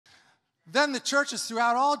Then the churches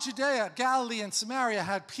throughout all Judea, Galilee, and Samaria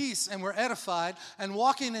had peace and were edified, and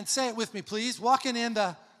walking, and say it with me, please, walking in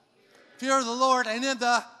the fear of the Lord and in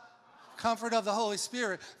the comfort of the Holy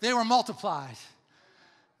Spirit, they were multiplied.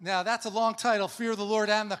 Now, that's a long title, Fear of the Lord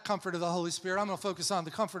and the Comfort of the Holy Spirit. I'm going to focus on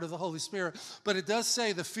the comfort of the Holy Spirit, but it does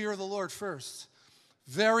say the fear of the Lord first.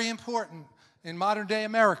 Very important in modern-day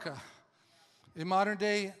America, in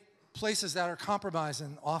modern-day places that are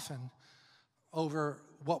compromising often over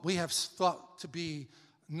what we have thought to be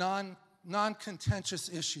non-contentious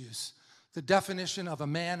issues, the definition of a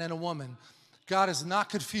man and a woman. God is not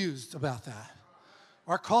confused about that.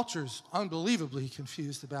 Our culture's unbelievably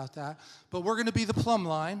confused about that, but we're going to be the plumb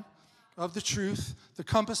line of the truth, the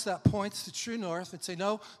compass that points to true north, and say,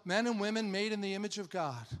 no, men and women made in the image of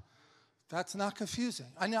God. That's not confusing.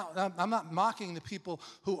 I'm not mocking the people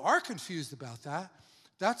who are confused about that.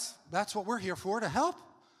 That's what we're here for, to help.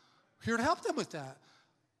 Here to help them with that.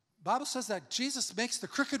 The Bible says that Jesus makes the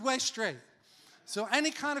crooked way straight. So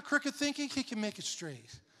any kind of crooked thinking, he can make it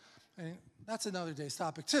straight. And that's another day's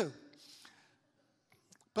topic too.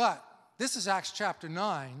 But this is Acts chapter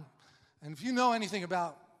 9, and if you know anything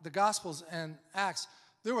about the Gospels and Acts,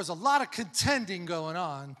 there was a lot of contending going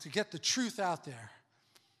on to get the truth out there.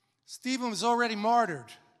 Stephen was already martyred.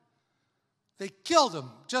 They killed him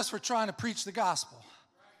just for trying to preach the gospel.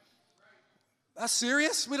 That's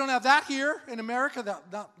serious? We don't have that here in America,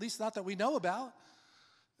 at least not that we know about.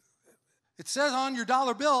 It says on your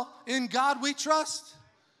dollar bill, in God we trust.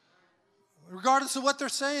 Regardless of what they're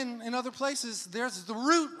saying in other places, there's the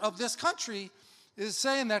root of this country is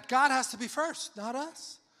saying that God has to be first, not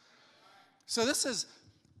us. So this is,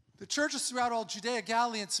 the churches throughout all Judea,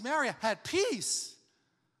 Galilee, and Samaria had peace.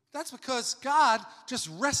 That's because God just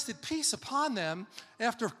rested peace upon them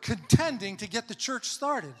after contending to get the church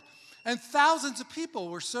started. And thousands of people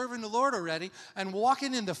were serving the Lord already and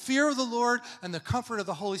walking in the fear of the Lord and the comfort of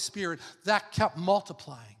the Holy Spirit. That kept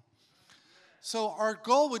multiplying. So our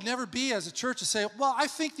goal would never be as a church to say, well, I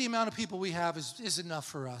think the amount of people we have is enough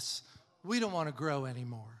for us. We don't want to grow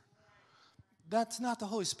anymore. That's not the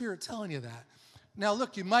Holy Spirit telling you that. Now,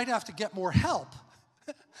 look, you might have to get more help.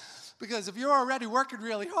 Because if you're already working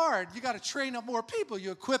really hard, you got to train up more people.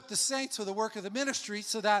 You equip the saints for the work of the ministry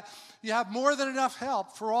so that you have more than enough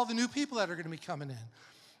help for all the new people that are going to be coming in.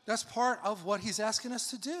 That's part of what he's asking us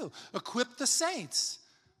to do. Equip the saints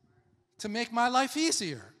to make my life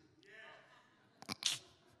easier.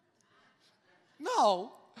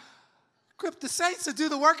 No. Equip the saints to do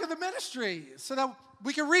the work of the ministry so that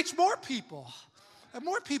we can reach more people and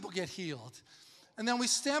more people get healed. And then we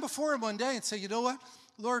stand before him one day and say, you know what,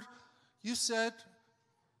 Lord, you said,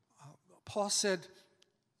 Paul said,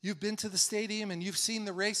 you've been to the stadium and you've seen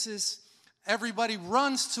the races. Everybody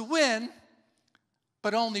runs to win,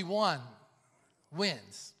 but only one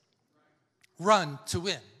wins. Run to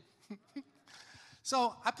win.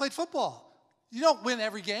 So I played football. You don't win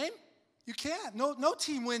every game. You can't. No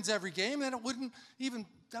team wins every game, and it wouldn't even,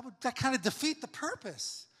 that kind of defeat the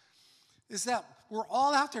purpose. Is that we're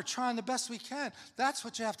all out there trying the best we can. That's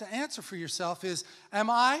what you have to answer for yourself is, can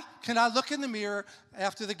I look in the mirror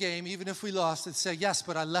after the game, even if we lost, and say, yes,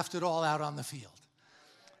 but I left it all out on the field.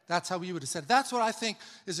 That's how we would have said it. That's what I think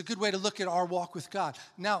is a good way to look at our walk with God.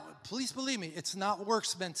 Now, please believe me, it's not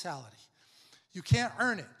works mentality. You can't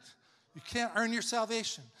earn it. You can't earn your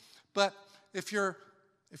salvation. But if you're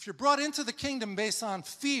brought into the kingdom based on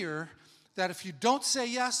fear that if you don't say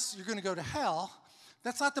yes, you're going to go to hell,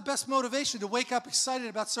 that's not the best motivation to wake up excited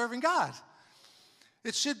about serving God.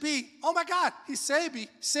 It should be, oh my God, he saved me,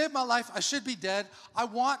 saved my life. I should be dead. I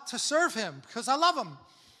want to serve him because I love him.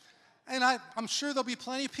 And I'm sure there'll be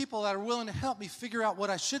plenty of people that are willing to help me figure out what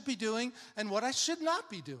I should be doing and what I should not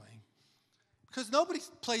be doing. Because nobody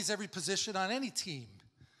plays every position on any team.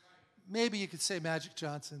 Maybe you could say Magic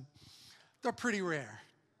Johnson. They're pretty rare.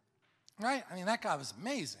 Right? I mean, that guy was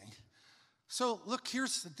amazing. So, look,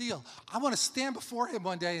 here's the deal. I want to stand before him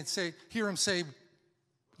one day and hear him say,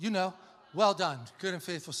 well done, good and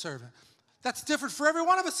faithful servant. That's different for every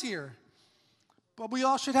one of us here. But we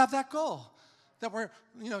all should have that goal. That we're,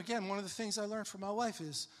 again, one of the things I learned from my wife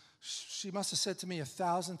is she must have said to me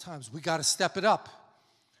 1,000 times, we got to step it up.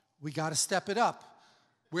 We got to step it up.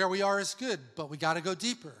 Where we are is good, but we got to go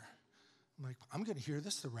deeper. I'm like, I'm going to hear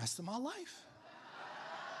this the rest of my life.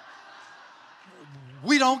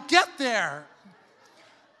 We don't get there.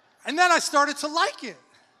 And then I started to like it.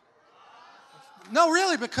 No,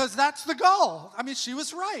 really, because that's the goal. I mean, she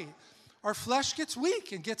was right. Our flesh gets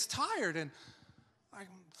weak and gets tired. And I'm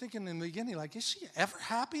thinking in the beginning, like, is she ever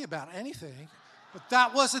happy about anything? But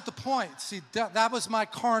that wasn't the point. See, that was my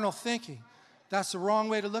carnal thinking. That's the wrong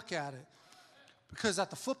way to look at it. Because at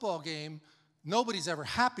the football game, nobody's ever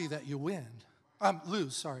happy that you win.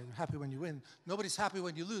 Lose, sorry. They're happy when you win. Nobody's happy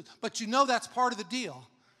when you lose. But you know that's part of the deal.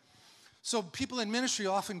 So people in ministry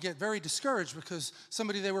often get very discouraged because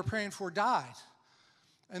somebody they were praying for died.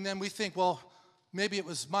 And then we think, well, maybe it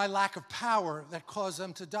was my lack of power that caused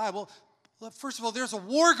them to die. Well, first of all, there's a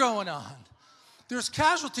war going on. There's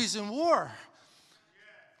casualties in war.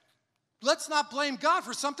 Let's not blame God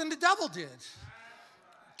for something the devil did.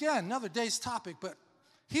 Again, another day's topic, but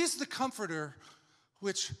he's the comforter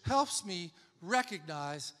which helps me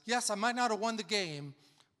recognize, yes, I might not have won the game,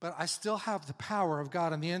 but I still have the power of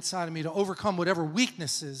God on the inside of me to overcome whatever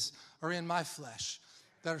weaknesses are in my flesh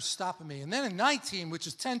that are stopping me. And then in 19, which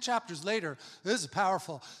is 10 chapters later, this is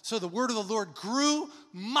powerful. So the word of the Lord grew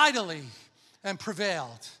mightily and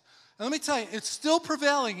prevailed. And let me tell you, it's still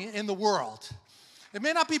prevailing in the world. It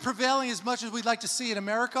may not be prevailing as much as we'd like to see in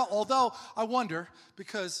America, although I wonder,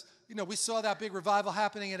 because we saw that big revival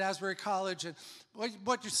happening at Asbury College, and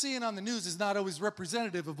what you're seeing on the news is not always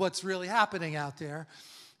representative of what's really happening out there,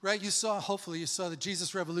 right? Hopefully you saw the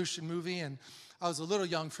Jesus Revolution movie, and I was a little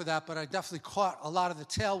young for that, but I definitely caught a lot of the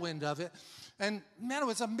tailwind of it. And man, it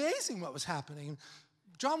was amazing what was happening.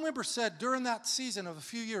 John Wimber said during that season of a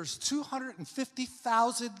few years,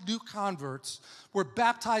 250,000 new converts were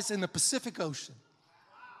baptized in the Pacific Ocean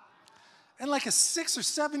in like a 6 or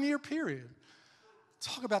 7 year period.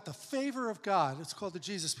 Talk about the favor of God. It's called the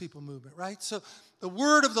Jesus People movement, right? So the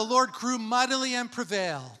word of the Lord grew mightily and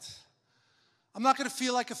prevailed. I'm not going to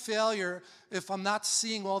feel like a failure if I'm not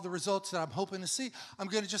seeing all the results that I'm hoping to see. I'm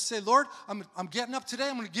going to just say, Lord, I'm getting up today.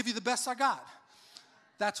 I'm going to give you the best I got.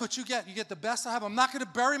 That's what you get. You get the best I have. I'm not going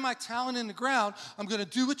to bury my talent in the ground. I'm going to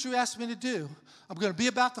do what you asked me to do. I'm going to be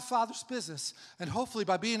about the Father's business. And hopefully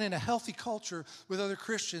by being in a healthy culture with other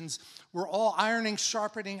Christians, we're all ironing,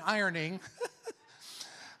 sharpening, ironing.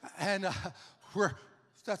 And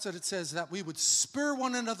that's what it says, that we would spur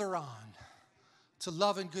one another on to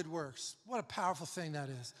love and good works. What a powerful thing that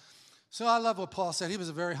is. So I love what Paul said. He was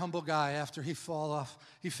a very humble guy after he fell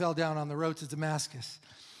down on the road to Damascus.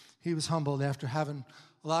 He was humbled after having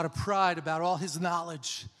a lot of pride about all his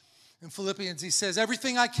knowledge. In Philippians, he says,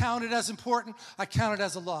 everything I counted as important, I counted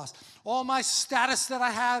as a loss. All my status that I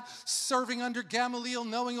had, serving under Gamaliel,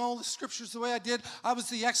 knowing all the scriptures the way I did, I was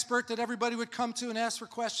the expert that everybody would come to and ask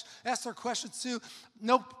their questions to.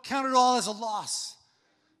 Nope, count it all as a loss,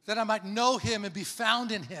 that I might know him and be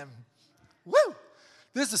found in him. Woo!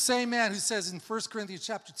 This is the same man who says in 1 Corinthians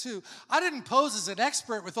chapter 2, I didn't pose as an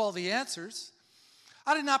expert with all the answers.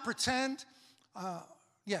 I did not pretend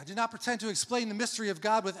to explain the mystery of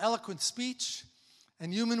God with eloquent speech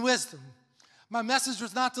and human wisdom. My message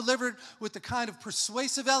was not delivered with the kind of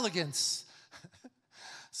persuasive elegance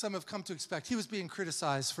some have come to expect. He was being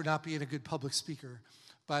criticized for not being a good public speaker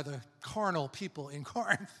by the carnal people in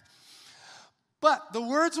Corinth. But the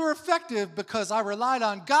words were effective because I relied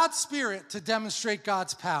on God's Spirit to demonstrate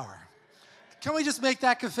God's power. Can we just make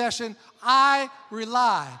that confession? I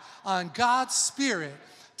rely on God's Spirit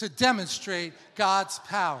to demonstrate God's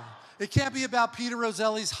power. It can't be about Peter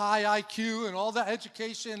Roselle's high IQ and all the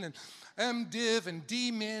education and MDiv and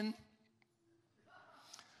D-Min.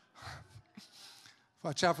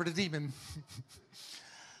 Watch out for the demon.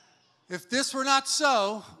 If this were not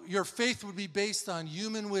so, your faith would be based on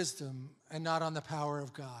human wisdom and not on the power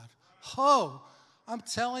of God. I'm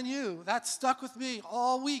telling you, that stuck with me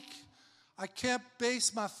all week. I can't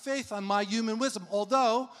base my faith on my human wisdom.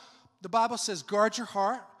 Although the Bible says, guard your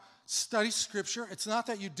heart, study Scripture. It's not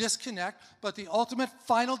that you disconnect, but the ultimate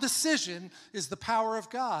final decision is the power of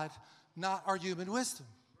God, not our human wisdom.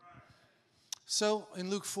 So in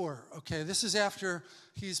Luke 4, this is after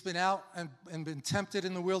he's been out and been tempted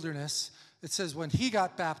in the wilderness. It says when he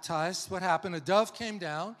got baptized, what happened? A dove came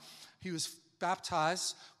down. He was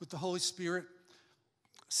baptized with the Holy Spirit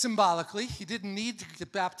symbolically. He didn't need to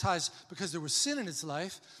get baptized because there was sin in his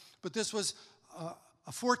life, but this was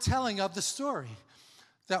a foretelling of the story.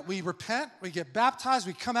 That we repent, we get baptized,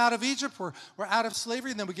 we come out of Egypt, we're out of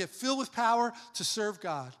slavery, and then we get filled with power to serve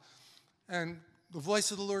God. And the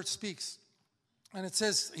voice of the Lord speaks. And it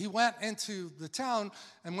says he went into the town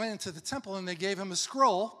and went into the temple, and they gave him a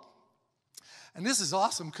scroll. And this is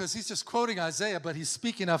awesome because he's just quoting Isaiah, but he's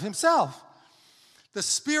speaking of himself. The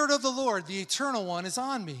Spirit of the Lord, the Eternal One, is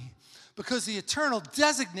on me because the Eternal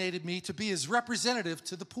designated me to be his representative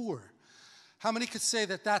to the poor. How many could say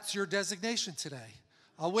that that's your designation today?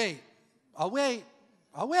 I'll wait.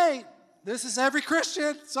 This is every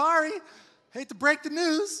Christian. Sorry. Hate to break the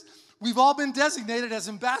news. We've all been designated as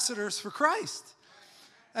ambassadors for Christ.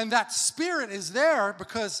 And that Spirit is there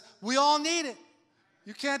because we all need it.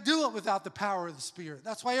 You can't do it without the power of the Spirit.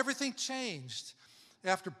 That's why everything changed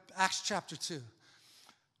after Acts chapter 2.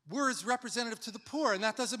 We're his representative to the poor, and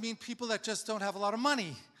that doesn't mean people that just don't have a lot of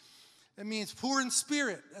money. It means poor in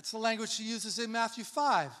spirit. That's the language he uses in Matthew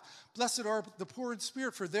 5. Blessed are the poor in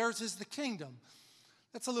spirit, for theirs is the kingdom.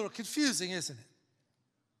 That's a little confusing, isn't it?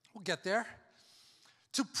 We'll get there.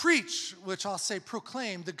 To preach, which I'll say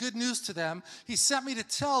proclaim, the good news to them. He sent me to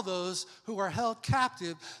tell those who are held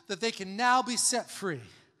captive that they can now be set free.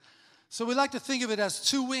 So we like to think of it as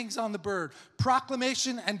two wings on the bird,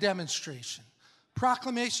 proclamation and demonstration.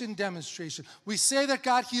 Proclamation, demonstration. We say that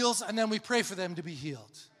God heals, and then we pray for them to be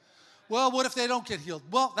healed. Well, what if they don't get healed?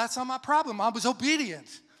 Well, that's not my problem. I was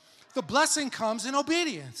obedient. The blessing comes in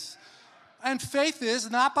obedience. And faith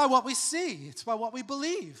is not by what we see. It's by what we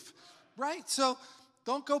believe, right? So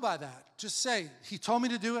don't go by that. Just say, he told me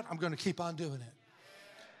to do it. I'm going to keep on doing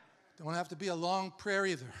it. Don't have to be a long prayer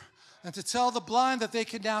either. And to tell the blind that they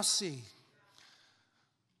can now see.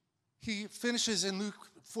 He finishes in Luke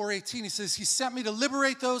 4:18. He says, he sent me to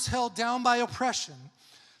liberate those held down by oppression.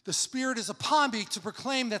 The Spirit is upon me to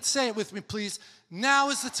proclaim that. Say it with me, please. Now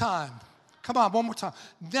is the time. Come on, one more time.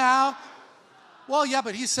 Now. Well, yeah,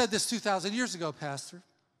 but he said this 2,000 years ago, Pastor.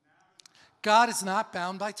 God is not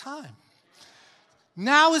bound by time.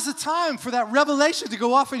 Now is the time for that revelation to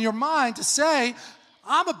go off in your mind to say,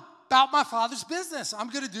 I'm about my Father's business. I'm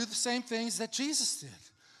going to do the same things that Jesus did.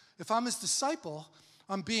 If I'm his disciple,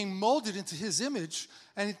 I'm being molded into his image.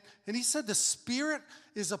 And he said, the Spirit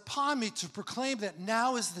is upon me to proclaim that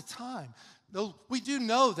now is the time. Though we do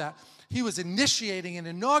know that he was initiating and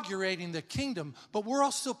inaugurating the kingdom, but we're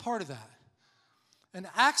all still part of that. And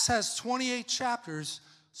Acts has 28 chapters,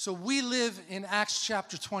 so we live in Acts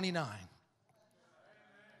chapter 29.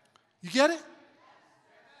 You get it?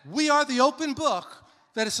 We are the open book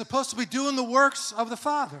that is supposed to be doing the works of the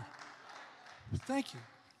Father. Thank you.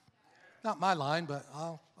 Not my line, but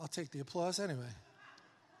I'll take the applause anyway.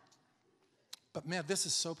 But man, this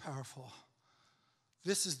is so powerful.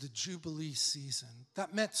 This is the Jubilee season.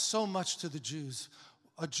 That meant so much to the Jews.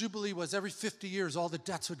 A Jubilee was every 50 years, all the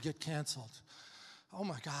debts would get canceled. Oh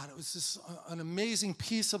my God, it was just an amazing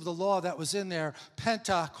piece of the law that was in there.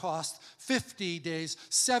 Pentecost, 50 days,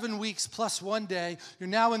 7 weeks plus 1 day. You're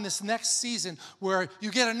now in this next season where you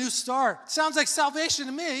get a new start. Sounds like salvation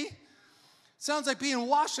to me. Sounds like being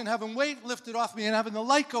washed and having weight lifted off me and having the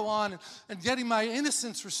light go on and getting my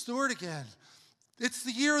innocence restored again. It's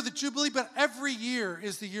the year of the Jubilee, but every year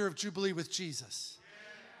is the year of Jubilee with Jesus.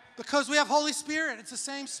 Because we have Holy Spirit. It's the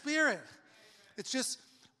same Spirit. It's just,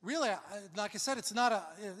 really, like I said, it's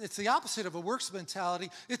the opposite of a works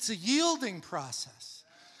mentality. It's a yielding process.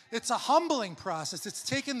 It's a humbling process. It's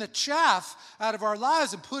taking the chaff out of our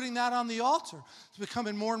lives and putting that on the altar. It's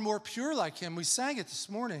becoming more and more pure like him. We sang it this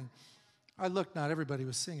morning. Not everybody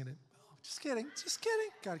was singing it. Oh, just kidding.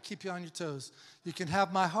 Got to keep you on your toes. You can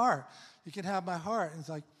have my heart. You can have my heart. And it's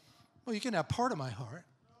like, well, you can have part of my heart.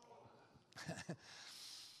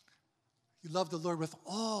 You love the Lord with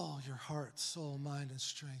all your heart, soul, mind, and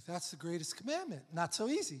strength. That's the greatest commandment. Not so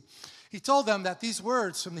easy. He told them that these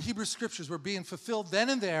words from the Hebrew Scriptures were being fulfilled then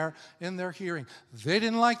and there in their hearing. They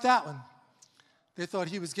didn't like that one. They thought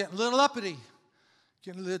he was getting a little uppity,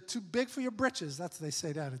 getting a little too big for your britches. That's what they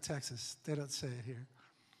say down in Texas. They don't say it here.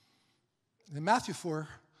 In Matthew 4,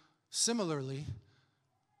 similarly,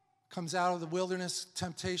 comes out of the wilderness,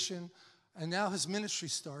 temptation, and now his ministry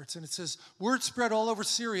starts. And it says, word spread all over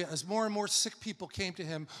Syria as more and more sick people came to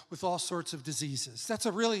him with all sorts of diseases. That's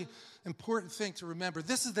a really important thing to remember.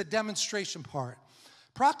 This is the demonstration part.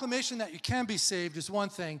 Proclamation that you can be saved is one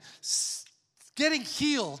thing. Getting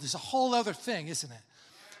healed is a whole other thing, isn't it?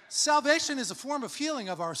 Salvation is a form of healing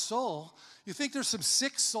of our soul. You think there's some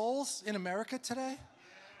sick souls in America today?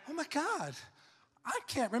 Oh my God. I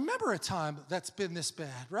can't remember a time that's been this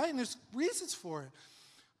bad, right? And there's reasons for it.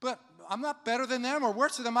 But I'm not better than them or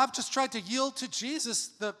worse than them. I've just tried to yield to Jesus,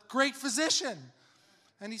 the great physician.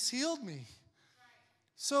 And he's healed me.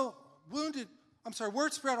 So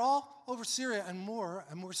word spread all over Syria, and more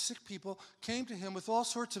sick people came to him with all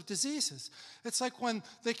sorts of diseases. It's like when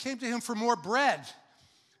they came to him for more bread.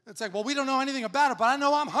 It's like, well, we don't know anything about it, but I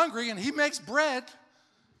know I'm hungry, and he makes bread.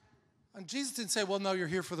 And Jesus didn't say, well, no, you're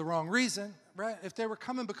here for the wrong reason, right? If they were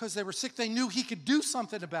coming because they were sick, they knew he could do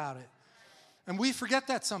something about it. And we forget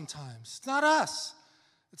that sometimes. It's not us.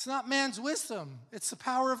 It's not man's wisdom. It's the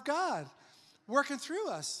power of God working through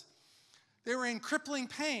us. They were in crippling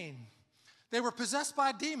pain. They were possessed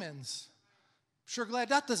by demons. I'm sure glad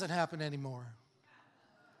that doesn't happen anymore.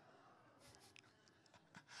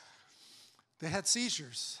 They had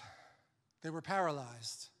seizures. They were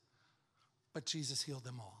paralyzed. But Jesus healed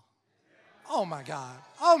them all. Oh my God.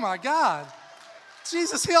 Oh my God.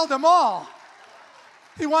 Jesus healed them all.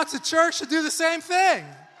 He wants the church to do the same thing.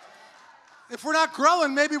 If we're not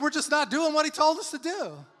growing, maybe we're just not doing what he told us to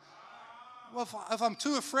do. Well, if I'm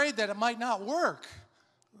too afraid that it might not work,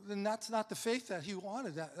 then that's not the faith that he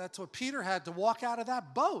wanted. That's what Peter had to walk out of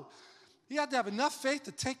that boat. He had to have enough faith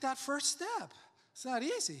to take that first step. It's not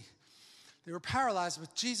easy. They were paralyzed,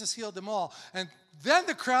 but Jesus healed them all. And then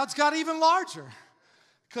the crowds got even larger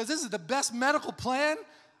because this is the best medical plan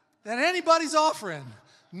that anybody's offering.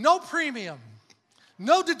 No premium,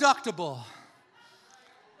 no deductible.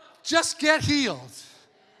 Just get healed.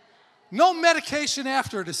 No medication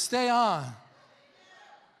after to stay on.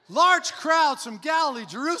 Large crowds from Galilee,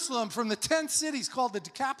 Jerusalem, from the 10 cities called the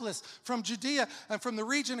Decapolis, from Judea, and from the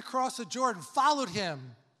region across the Jordan followed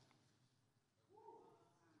him.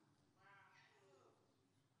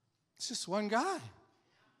 It's just one guy.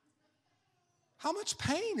 How much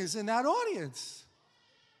pain is in that audience?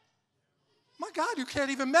 My God, you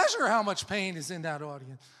can't even measure how much pain is in that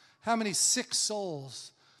audience. How many sick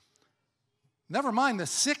souls. Never mind the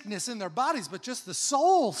sickness in their bodies, but just the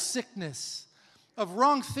soul sickness of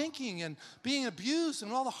wrong thinking and being abused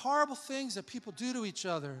and all the horrible things that people do to each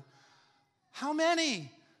other. How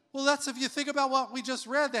many? Well, that's if you think about what we just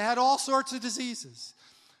read. They had all sorts of diseases,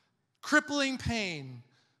 crippling pain,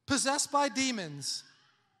 possessed by demons.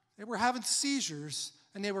 They were having seizures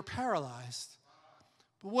and they were paralyzed.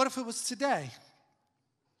 But what if it was today?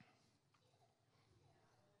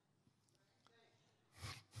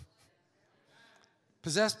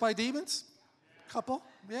 Possessed by demons? Couple,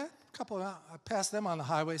 yeah, couple. I pass them on the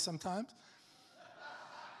highway sometimes.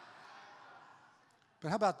 But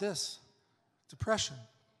how about this? Depression.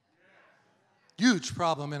 Huge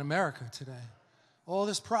problem in America today. All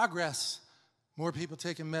this progress, more people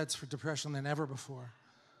taking meds for depression than ever before.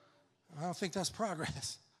 I don't think that's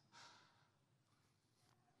progress.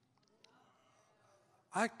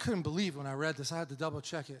 I couldn't believe when I read this. I had to double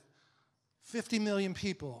check it. 50 million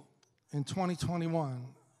people in 2021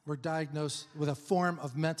 were diagnosed with a form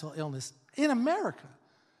of mental illness in America.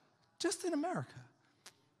 Just in America.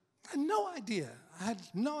 I had no idea. I had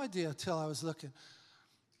no idea until I was looking.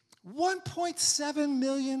 1.7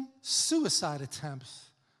 million suicide attempts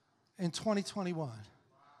in 2021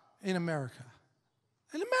 in America.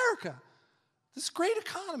 In America. This great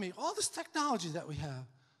economy, all this technology that we have.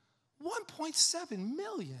 1.7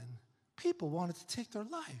 million people wanted to take their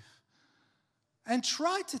life and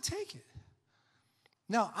tried to take it.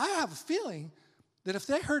 Now, I have a feeling that if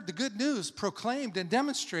they heard the good news proclaimed and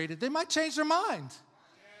demonstrated, they might change their mind.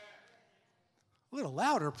 A little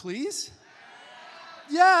louder, please.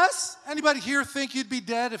 Yes. Anybody here think you'd be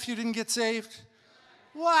dead if you didn't get saved?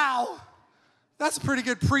 Wow. That's a pretty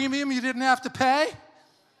good premium you didn't have to pay.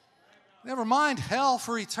 Never mind hell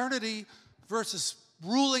for eternity versus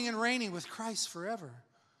ruling and reigning with Christ forever.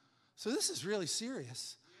 So this is really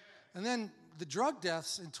serious. And then the drug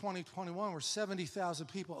deaths in 2021 were 70,000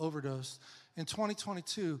 people overdosed. In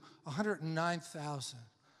 2022, 109,000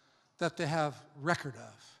 that they have record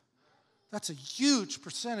of. That's a huge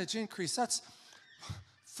percentage increase. That's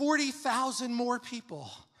 40,000 more people.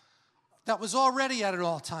 That was already at an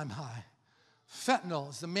all-time high. Fentanyl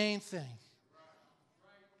is the main thing.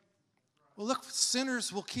 Well, look,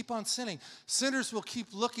 sinners will keep on sinning. Sinners will keep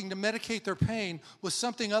looking to medicate their pain with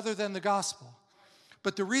something other than the gospel.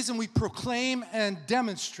 But the reason we proclaim and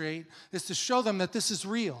demonstrate is to show them that this is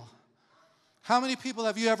real. How many people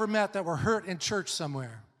have you ever met that were hurt in church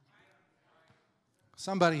somewhere?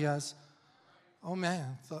 Somebody has. Oh,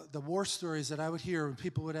 man, the war stories that I would hear when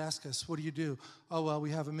people would ask us, what do you do? Oh, well, we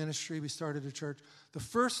have a ministry. We started a church. The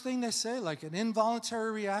first thing they say, like an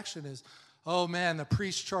involuntary reaction is, oh, man, the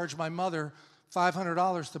priest charged my mother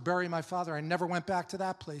 $500 to bury my father. I never went back to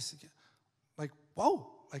that place again. Like, whoa,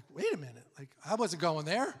 like, wait a minute. Like, I wasn't going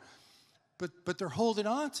there. But they're holding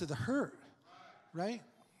on to the hurt, right?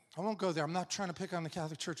 I won't go there. I'm not trying to pick on the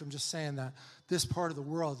Catholic Church. I'm just saying that this part of the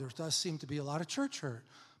world, there does seem to be a lot of church hurt.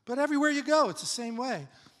 But everywhere you go, it's the same way.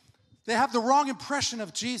 They have the wrong impression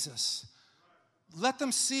of Jesus. Let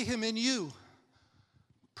them see him in you.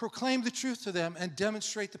 Proclaim the truth to them and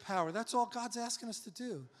demonstrate the power. That's all God's asking us to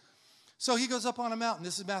do. So he goes up on a mountain.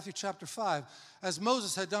 This is Matthew chapter 5, as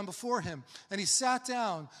Moses had done before him. And he sat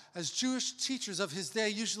down, as Jewish teachers of his day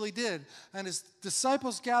usually did. And his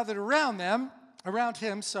disciples gathered around him,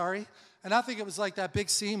 and I think it was like that big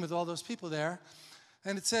scene with all those people there.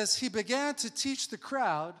 And it says, he began to teach the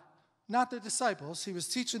crowd, not the disciples. He was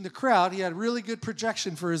teaching the crowd. He had really good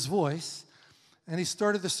projection for his voice. And he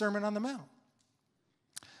started the Sermon on the Mount.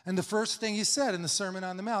 And the first thing he said in the Sermon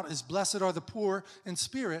on the Mount is, blessed are the poor in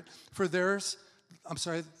spirit, for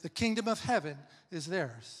the kingdom of heaven is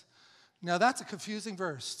theirs. Now, that's a confusing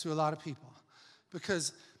verse to a lot of people.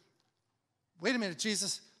 Because, wait a minute,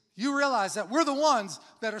 Jesus, you realize that we're the ones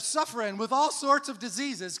that are suffering with all sorts of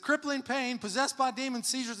diseases, crippling pain, possessed by demons,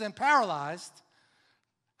 seizures, and paralyzed.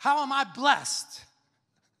 How am I blessed?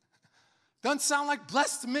 Doesn't sound like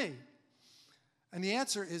blessed to me. And the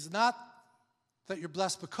answer is not that you're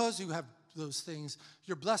blessed because you have those things.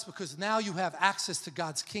 You're blessed because now you have access to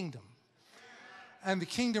God's kingdom. And the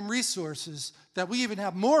kingdom resources that we even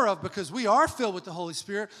have more of because we are filled with the Holy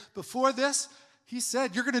Spirit. Before this, he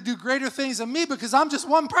said, you're going to do greater things than me because I'm just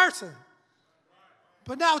one person.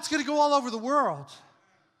 But now it's going to go all over the world.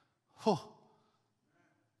 Oh.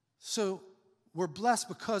 So we're blessed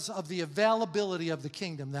because of the availability of the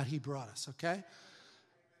kingdom that he brought us, okay?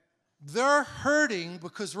 They're hurting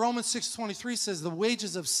because Romans 6:23 says the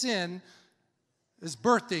wages of sin is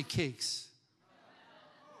birthday cakes.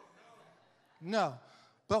 No,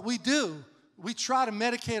 but we do. We try to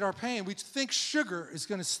medicate our pain. We think sugar is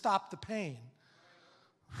going to stop the pain.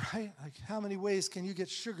 Right? Like, how many ways can you get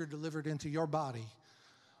sugar delivered into your body?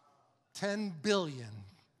 10 billion.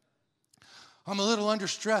 I'm a little under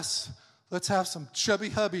stress. Let's have some Chubby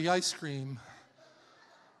Hubby ice cream.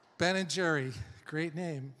 Ben & Jerry, great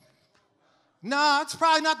name. No, it's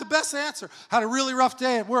probably not the best answer. Had a really rough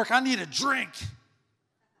day at work. I need a drink.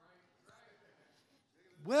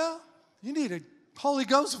 Well, you need a Holy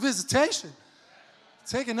Ghost visitation.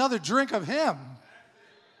 Take another drink of him.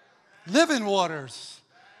 Living waters,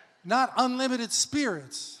 not unlimited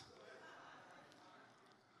spirits.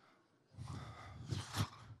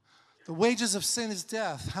 The wages of sin is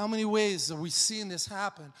death. How many ways are we seeing this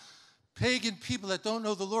happen? Pagan people that don't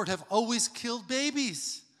know the Lord have always killed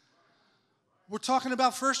babies. We're talking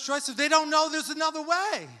about first choice. If they don't know, there's another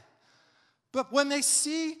way. But when they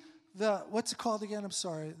see what's it called again? I'm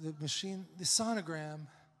sorry, the machine, the sonogram,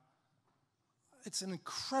 it's an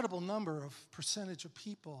incredible number of percentage of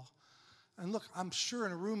people. And look, I'm sure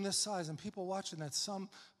in a room this size and people watching that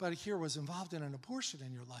somebody here was involved in an abortion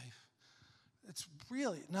in your life. It's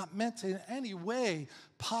really not meant to in any way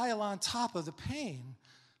pile on top of the pain.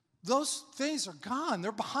 Those things are gone.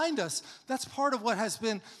 They're behind us. That's part of what has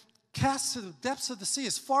been cast to the depths of the sea.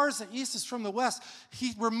 As far as the east is from the west,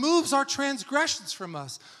 he removes our transgressions from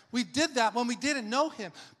us. We did that when we didn't know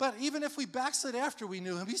him. But even if we backslid after we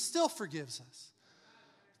knew him, he still forgives us.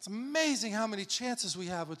 It's amazing how many chances we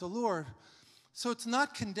have with the Lord. So it's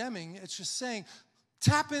not condemning. It's just saying,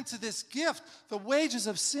 tap into this gift. The wages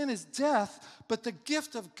of sin is death, but the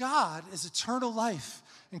gift of God is eternal life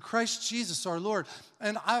in Christ Jesus our Lord.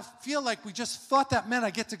 And I feel like we just thought that meant I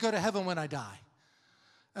get to go to heaven when I die.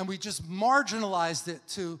 And we just marginalized it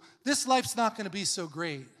to, this life's not going to be so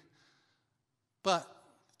great, but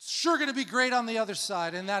it's sure going to be great on the other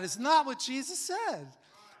side. And that is not what Jesus said.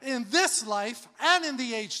 In this life and in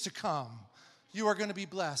the age to come, you are going to be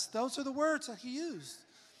blessed. Those are the words that he used.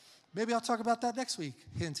 Maybe I'll talk about that next week.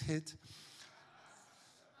 Hint, hint.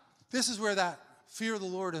 This is where that fear of the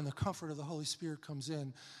Lord and the comfort of the Holy Spirit comes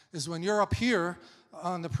in, is when you're up here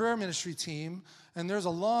on the prayer ministry team and there's a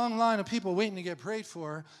long line of people waiting to get prayed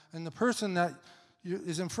for, and the person that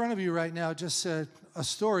is in front of you right now just said a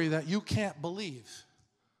story that you can't believe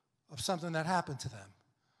of something that happened to them.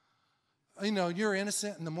 You know, you're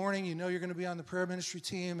innocent in the morning. You know you're going to be on the prayer ministry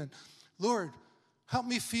team. And, Lord, help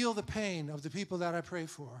me feel the pain of the people that I pray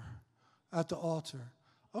for at the altar.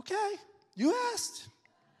 Okay, you asked.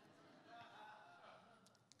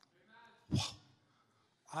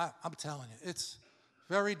 I'm telling you, it's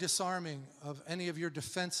very disarming of any of your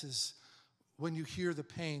defenses when you hear the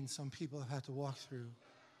pain some people have had to walk through,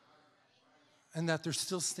 and that they're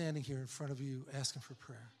still standing here in front of you asking for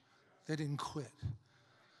prayer. They didn't quit.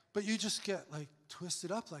 But you just get like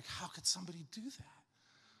twisted up, like, how could somebody do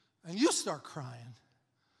that? And you start crying.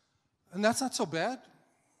 And that's not so bad.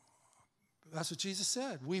 That's what Jesus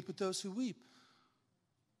said. Weep with those who weep.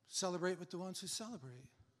 Celebrate with the ones who celebrate.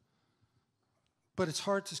 But it's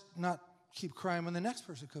hard to not keep crying when the next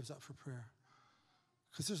person comes up for prayer.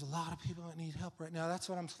 Because there's a lot of people that need help right now. That's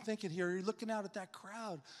what I'm thinking here. You're looking out at that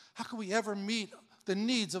crowd. How can we ever meet the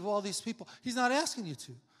needs of all these people? He's not asking you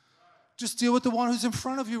to. Just deal with the one who's in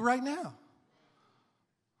front of you right now.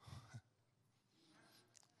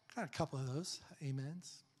 Got a couple of those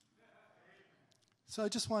amens. So I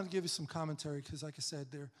just wanted to give you some commentary because, like I said,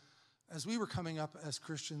 as we were coming up as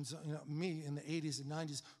Christians, you know, me in the 80s and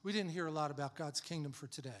 90s, we didn't hear a lot about God's kingdom for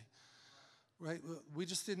today, right? We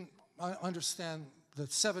just didn't understand the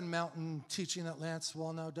 7 mountain teaching that Lance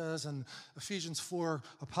Wallnow does, and Ephesians 4,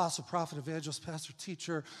 apostle, prophet, evangelist, pastor,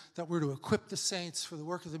 teacher, that we're to equip the saints for the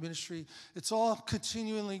work of the ministry. It's all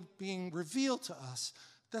continually being revealed to us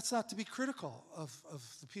That's not to be critical of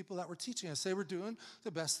the people that were teaching us. They were doing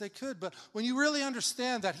the best they could. But when you really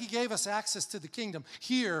understand that he gave us access to the kingdom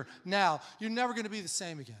here, now, you're never going to be the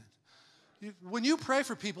same again. When you pray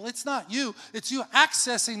for people, it's not you. It's you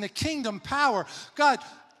accessing the kingdom power. God,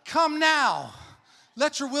 come now.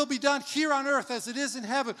 Let your will be done here on earth as it is in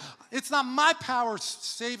heaven. It's not my power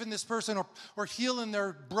saving this person or healing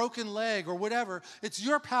their broken leg or whatever. It's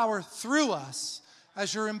your power through us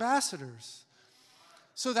as your ambassadors.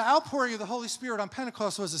 So the outpouring of the Holy Spirit on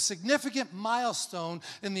Pentecost was a significant milestone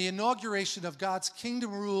in the inauguration of God's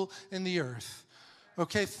kingdom rule in the earth.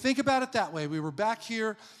 Okay, think about it that way. We were back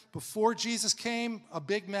here before Jesus came, a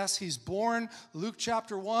big mess. He's born, Luke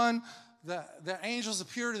chapter 1. The angels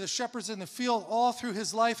appear to the shepherds in the field all through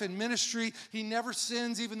his life and ministry. He never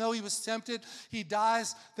sins, even though he was tempted. He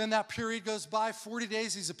dies. Then that period goes by. 40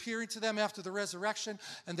 days he's appearing to them after the resurrection.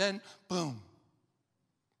 And then, boom,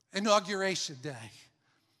 Inauguration Day.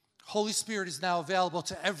 Holy Spirit is now available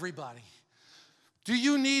to everybody. Do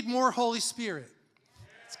you need more Holy Spirit?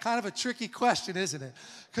 It's kind of a tricky question, isn't it?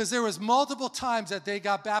 Because there was multiple times that they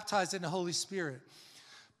got baptized in the Holy Spirit.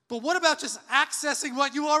 But what about just accessing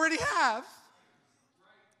what you already have?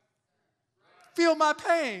 Feel my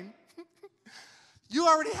pain. You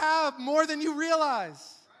already have more than you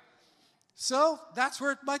realize. So that's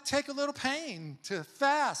where it might take a little pain to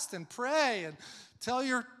fast and pray and tell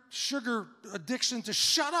your sugar addiction to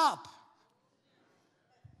shut up.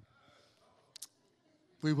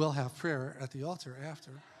 We will have prayer at the altar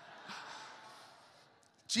after.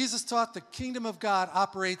 Jesus taught the kingdom of God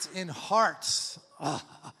operates in hearts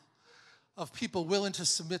of people willing to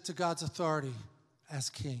submit to God's authority as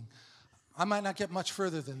king. I might not get much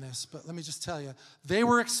further than this, but let me just tell you. They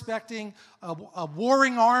were expecting a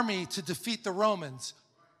warring army to defeat the Romans.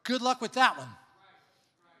 Good luck with that one.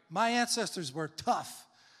 My ancestors were tough.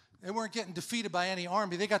 They weren't getting defeated by any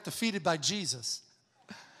army. They got defeated by Jesus.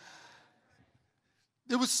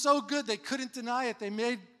 It was so good they couldn't deny it. They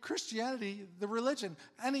made Christianity the religion.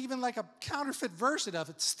 And even like a counterfeit version of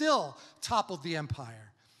it still toppled the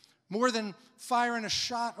empire. More than firing a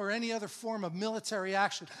shot or any other form of military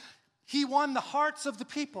action. He won the hearts of the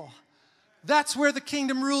people. That's where the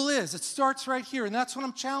kingdom rule is. It starts right here. And that's what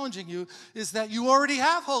I'm challenging you, is that you already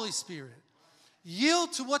have Holy Spirit.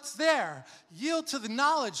 Yield to what's there. Yield to the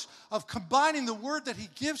knowledge of combining the word that he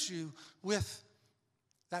gives you with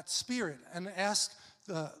that Spirit. And ask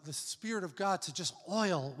the Spirit of God to just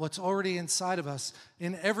oil what's already inside of us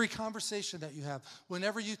in every conversation that you have.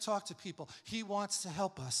 Whenever you talk to people, he wants to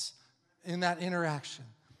help us in that interaction.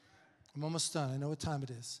 I'm almost done. I know what time it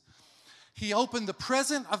is. He opened the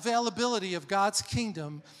present availability of God's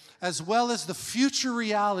kingdom as well as the future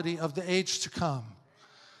reality of the age to come.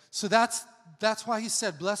 So that's why he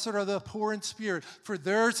said, blessed are the poor in spirit, for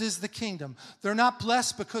theirs is the kingdom. They're not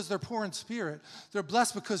blessed because they're poor in spirit. They're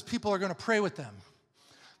blessed because people are going to pray with them.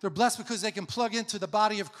 They're blessed because they can plug into the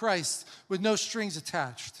body of Christ with no strings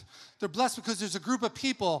attached. They're blessed because there's a group of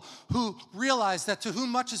people who realize that to whom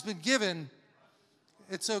much has been given,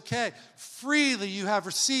 it's okay. Freely you have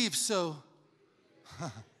received, so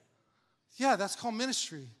yeah, that's called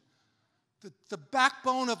ministry. The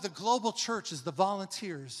backbone of the global church is the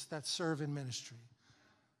volunteers that serve in ministry.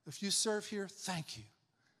 If you serve here, thank you.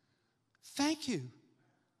 Thank you.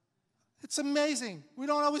 It's amazing. We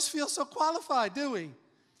don't always feel so qualified, do we?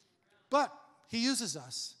 But he uses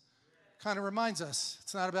us. Kind of reminds us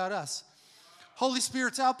it's not about us. Holy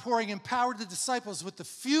Spirit's outpouring empowered the disciples with the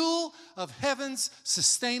fuel of heaven's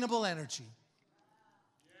sustainable energy.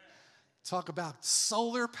 Talk about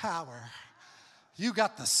solar power. You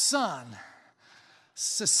got the sun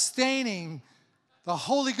sustaining. The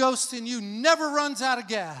Holy Ghost in you never runs out of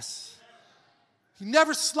gas. He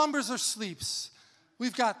never slumbers or sleeps.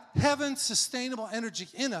 We've got heaven's sustainable energy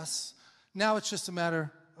in us. Now it's just a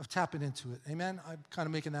matter of tapping into it. Amen? I'm kind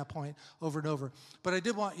of making that point over and over. But I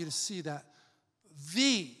did want you to see that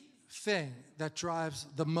the thing that drives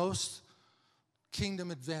the most kingdom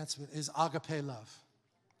advancement is agape love.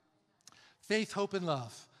 Faith, hope, and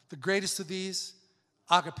love. The greatest of these,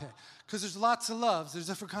 agape. Because there's lots of loves. There's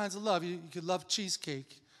different kinds of love. You could love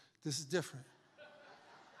cheesecake. This is different.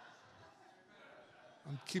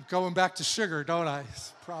 I keep going back to sugar, don't I?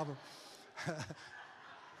 It's a problem.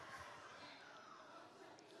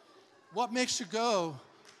 What makes you go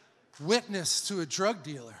witness to a drug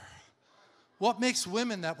dealer? What makes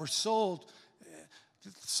women that were sold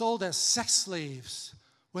as sex slaves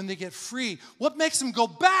when they get free? What makes them go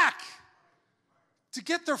back to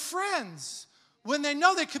get their friends when they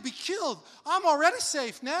know they could be killed? I'm already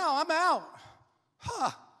safe now. I'm out.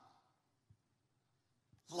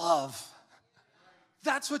 Love.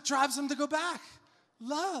 That's what drives them to go back.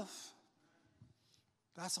 Love.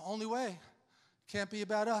 That's the only way. Can't be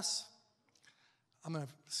about us. I'm going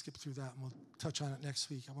to skip through that and we'll touch on it next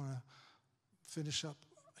week. I want to finish up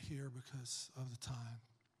here because of the time.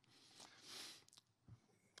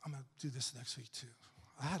 I'm going to do this next week too.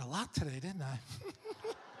 I had a lot today, didn't I?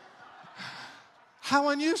 How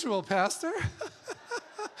unusual, Pastor.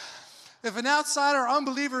 If an outsider or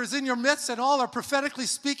unbeliever is in your midst and all are prophetically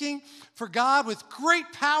speaking for God with great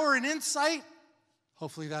power and insight,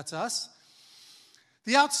 hopefully that's us,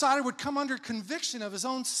 the outsider would come under conviction of his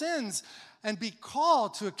own sins and be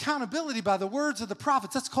called to accountability by the words of the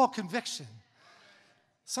prophets. That's called conviction.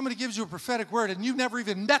 Somebody gives you a prophetic word and you've never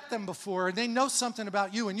even met them before and they know something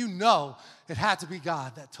about you and you know it had to be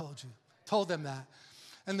God that told them that.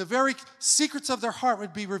 And the very secrets of their heart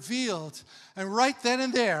would be revealed. And right then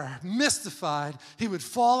and there, mystified, he would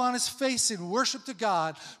fall on his face in worship to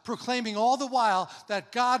God, proclaiming all the while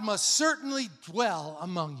that God must certainly dwell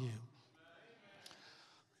among you.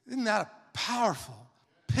 Isn't that a powerful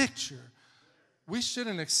picture? We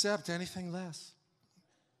shouldn't accept anything less.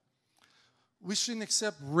 We shouldn't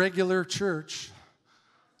accept regular church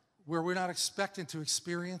where we're not expecting to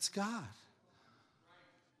experience God.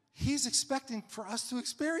 He's expecting for us to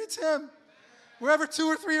experience him. Wherever 2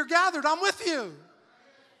 or 3 are gathered, I'm with you.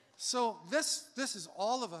 So this is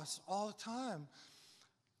all of us all the time.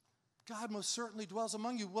 God most certainly dwells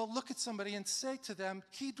among you. Well, look at somebody and say to them,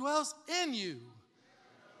 he dwells in you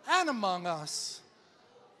and among us.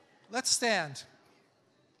 Let's stand.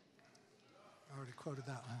 I already quoted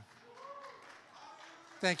that one.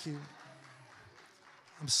 Thank you.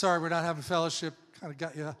 I'm sorry we're not having fellowship. Kind of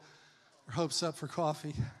got your hopes up for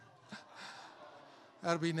coffee.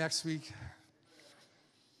 That'll be next week.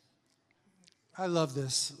 I love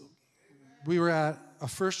this. We were at a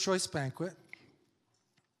first choice banquet.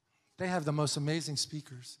 They have the most amazing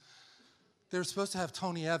speakers. They were supposed to have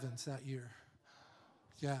Tony Evans that year.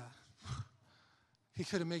 Yeah. He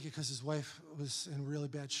couldn't make it because his wife was in really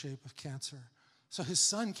bad shape with cancer. So his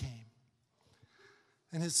son came.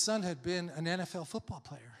 And his son had been an NFL football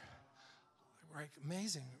player. Right?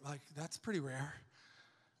 Amazing. Like, that's pretty rare.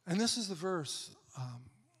 And this is the verse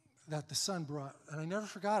that the son brought. And I never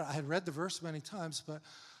forgot it. I had read the verse many times, but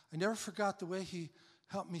I never forgot the way he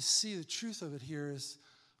helped me see the truth of it here.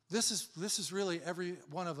 This is really every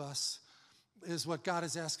one of us is what God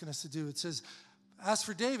is asking us to do. It says, as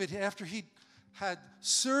for David, after he had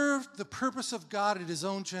served the purpose of God in his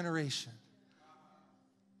own generation,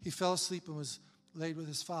 he fell asleep and was laid with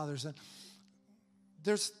his fathers. And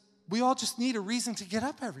we all just need a reason to get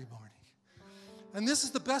up every morning. And this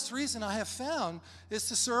is the best reason I have found is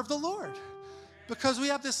to serve the Lord. Because we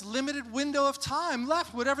have this limited window of time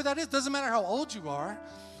left, whatever that is. Doesn't matter how old you are.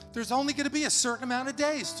 There's only going to be a certain amount of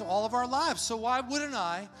days to all of our lives. So why wouldn't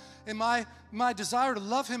I, in my desire to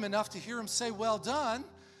love him enough to hear him say, well done,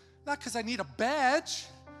 not because I need a badge.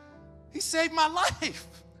 He saved my life.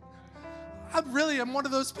 I really am one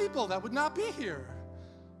of those people that would not be here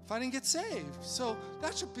if I didn't get saved. So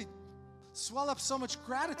that should swell up so much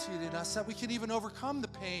gratitude in us that we can even overcome the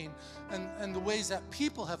pain and the ways that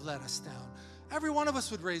people have let us down. Every one of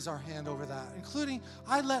us would raise our hand over that, including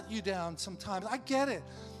I let you down sometimes. I get it,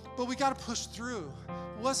 but we got to push through.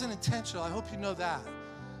 It wasn't intentional. I hope you know that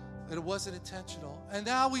it wasn't intentional. And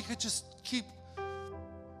now we could just keep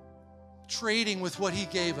trading with what he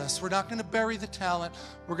gave us. We're not going to bury the talent.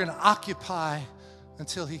 We're going to occupy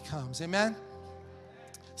until he comes. Amen?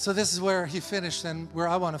 So this is where he finished and where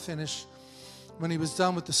I want to finish when he was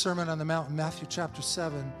done with the Sermon on the Mount in Matthew chapter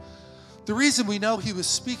 7. The reason we know he was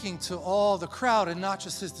speaking to all the crowd and not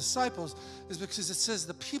just his disciples is because it says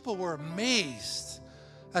the people were amazed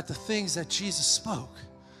at the things that Jesus spoke.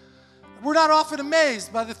 We're not often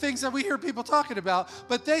amazed by the things that we hear people talking about,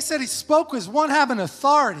 but they said he spoke as one having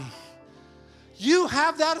authority. You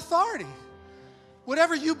have that authority.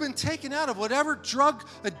 Whatever you've been taken out of, whatever drug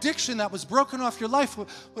addiction that was broken off your life,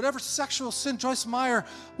 whatever sexual sin, Joyce Meyer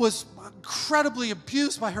was incredibly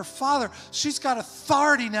abused by her father. She's got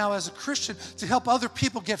authority now as a Christian to help other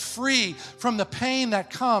people get free from the pain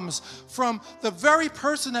that comes from the very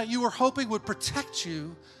person that you were hoping would protect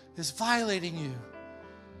you is violating you.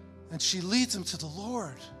 And she leads him to the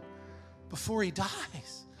Lord before he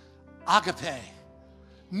dies. Agape.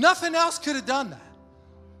 Nothing else could have done that.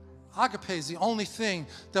 Agape is the only thing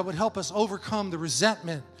that would help us overcome the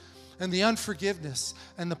resentment and the unforgiveness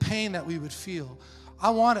and the pain that we would feel.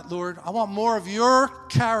 I want it, Lord. I want more of your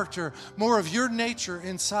character, more of your nature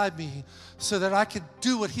inside me so that I could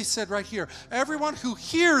do what he said right here. Everyone who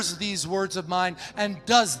hears these words of mine and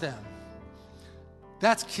does them.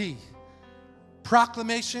 That's key.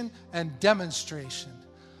 Proclamation and demonstration.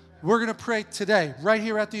 We're going to pray today, right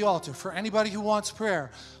here at the altar, for anybody who wants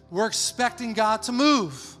prayer. We're expecting God to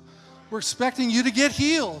move. We're expecting you to get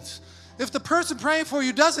healed. If the person praying for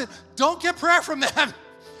you doesn't, don't get prayer from them,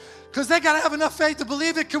 because they got to have enough faith to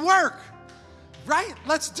believe it can work. Right?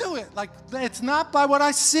 Let's do it. Like, it's not by what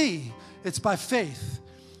I see. It's by faith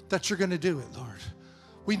that you're going to do it, Lord.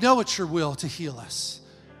 We know it's your will to heal us.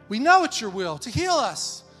 We know it's your will to heal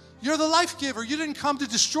us. You're the life giver. You didn't come to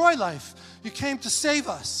destroy life. You came to save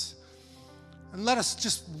us. And let us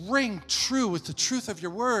just ring true with the truth of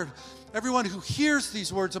your word. Everyone who hears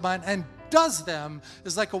these words of mine and does them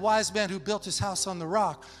is like a wise man who built his house on the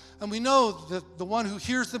rock. And we know that the one who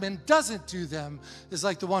hears them and doesn't do them is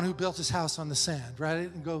like the one who built his house on the sand, right? I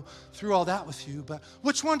didn't go through all that with you, but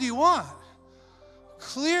which one do you want?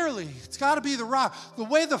 Clearly, it's got to be the rock. The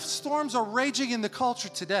way the storms are raging in the culture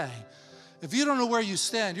today, if you don't know where you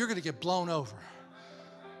stand, you're going to get blown over.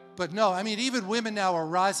 But no, I mean, even women now are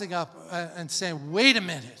rising up and saying, wait a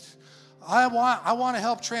minute, I want to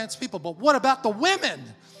help trans people, but what about the women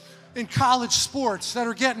in college sports that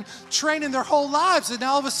are getting training their whole lives, and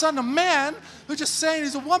now all of a sudden a man who's just saying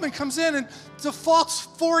he's a woman comes in and defaults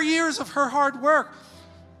 4 years of her hard work?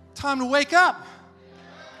 Time to wake up.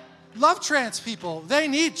 Love trans people. They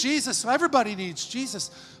need Jesus. Everybody needs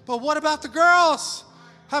Jesus. But what about the girls?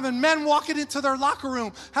 Having men walking into their locker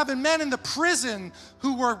room, having men in the prison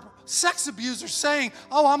who were sex abusers saying,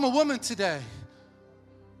 oh, I'm a woman today.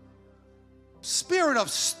 Spirit of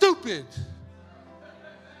stupid,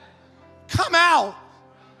 come out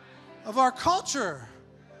of our culture.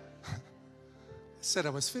 I said I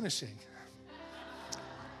was finishing.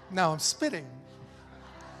 Now I'm spitting.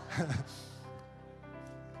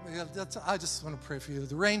 I just want to pray for you.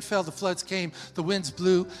 The rain fell, the floods came, the winds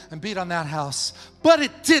blew and beat on that house. But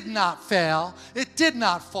it did not fail. It did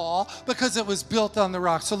not fall because it was built on the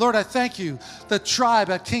rock. So, Lord, I thank you. The tribe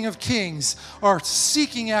at King of Kings are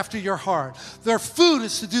seeking after your heart. Their food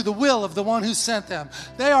is to do the will of the one who sent them.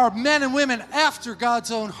 They are men and women after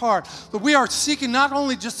God's own heart. But we are seeking not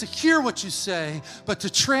only just to hear what you say, but to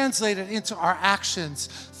translate it into our actions.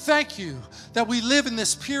 Thank you that we live in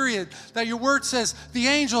this period that your word says the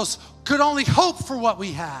angels could only hope for what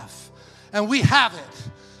we have. And we have it.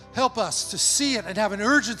 Help us to see it and have an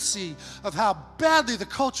urgency of how badly the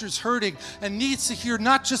culture is hurting and needs to hear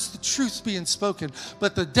not just the truth being spoken,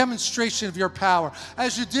 but the demonstration of your power.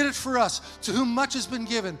 As you did it for us, to whom much has been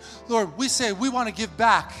given, Lord, we say we want to give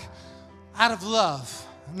back out of love,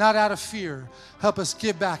 not out of fear. Help us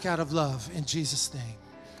give back out of love in Jesus' name.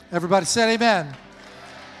 Everybody said amen.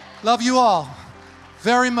 Love you all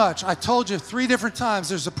very much. I told you 3 different times,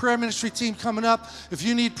 there's a prayer ministry team coming up. If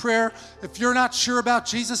you need prayer, if you're not sure about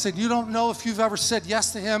Jesus and you don't know if you've ever said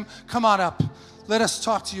yes to him, come on up. Let us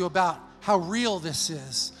talk to you about how real this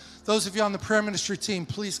is. Those of you on the prayer ministry team,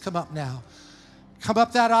 please come up now. Come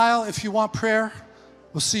up that aisle if you want prayer.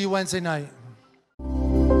 We'll see you Wednesday night.